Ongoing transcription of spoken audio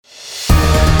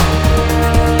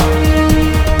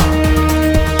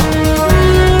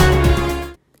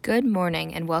Good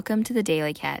morning and welcome to the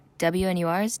Daily Cat,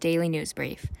 WNUR's Daily News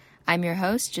Brief. I'm your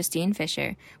host, Justine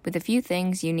Fisher, with a few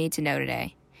things you need to know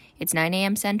today. It's 9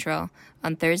 a.m. Central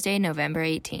on Thursday, November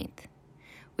 18th.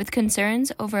 With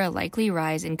concerns over a likely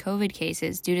rise in COVID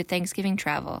cases due to Thanksgiving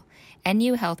travel,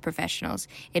 NU health professionals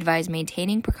advise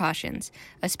maintaining precautions,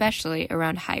 especially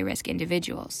around high-risk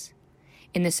individuals.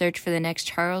 In the search for the next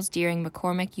Charles Deering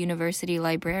McCormick University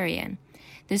librarian,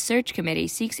 the search committee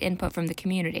seeks input from the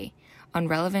community on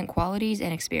relevant qualities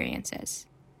and experiences.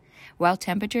 While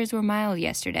temperatures were mild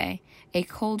yesterday, a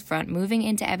cold front moving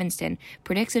into Evanston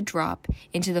predicts a drop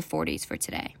into the 40s for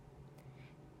today.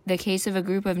 The case of a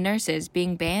group of nurses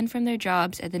being banned from their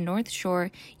jobs at the North Shore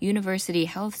University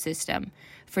Health System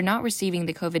for not receiving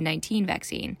the COVID-19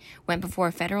 vaccine went before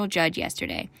a federal judge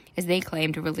yesterday as they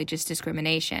claimed religious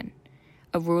discrimination.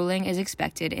 A ruling is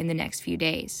expected in the next few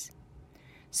days.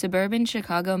 Suburban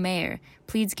Chicago mayor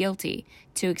pleads guilty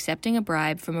to accepting a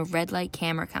bribe from a red light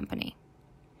camera company.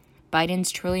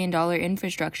 Biden's $1 trillion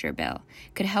infrastructure bill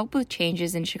could help with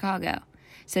changes in Chicago,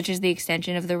 such as the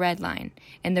extension of the Red Line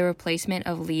and the replacement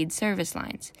of lead service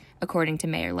lines, according to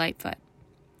Mayor Lightfoot.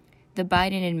 The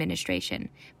Biden administration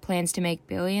plans to make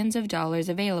billions of dollars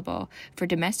available for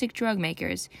domestic drug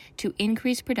makers to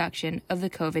increase production of the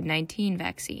COVID-19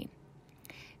 vaccine.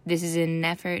 This is in an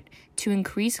effort to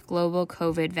increase global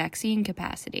COVID vaccine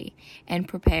capacity and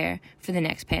prepare for the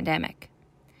next pandemic.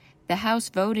 The House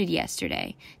voted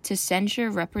yesterday to censure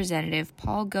Representative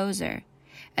Paul Gosar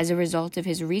as a result of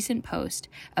his recent post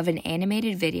of an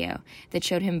animated video that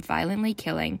showed him violently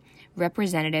killing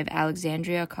Representative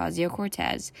Alexandria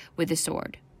Ocasio-Cortez with a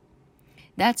sword.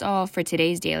 That's all for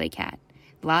today's Daily Cat.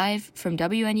 Live from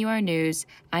WNUR News,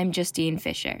 I'm Justine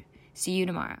Fisher. See you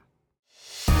tomorrow.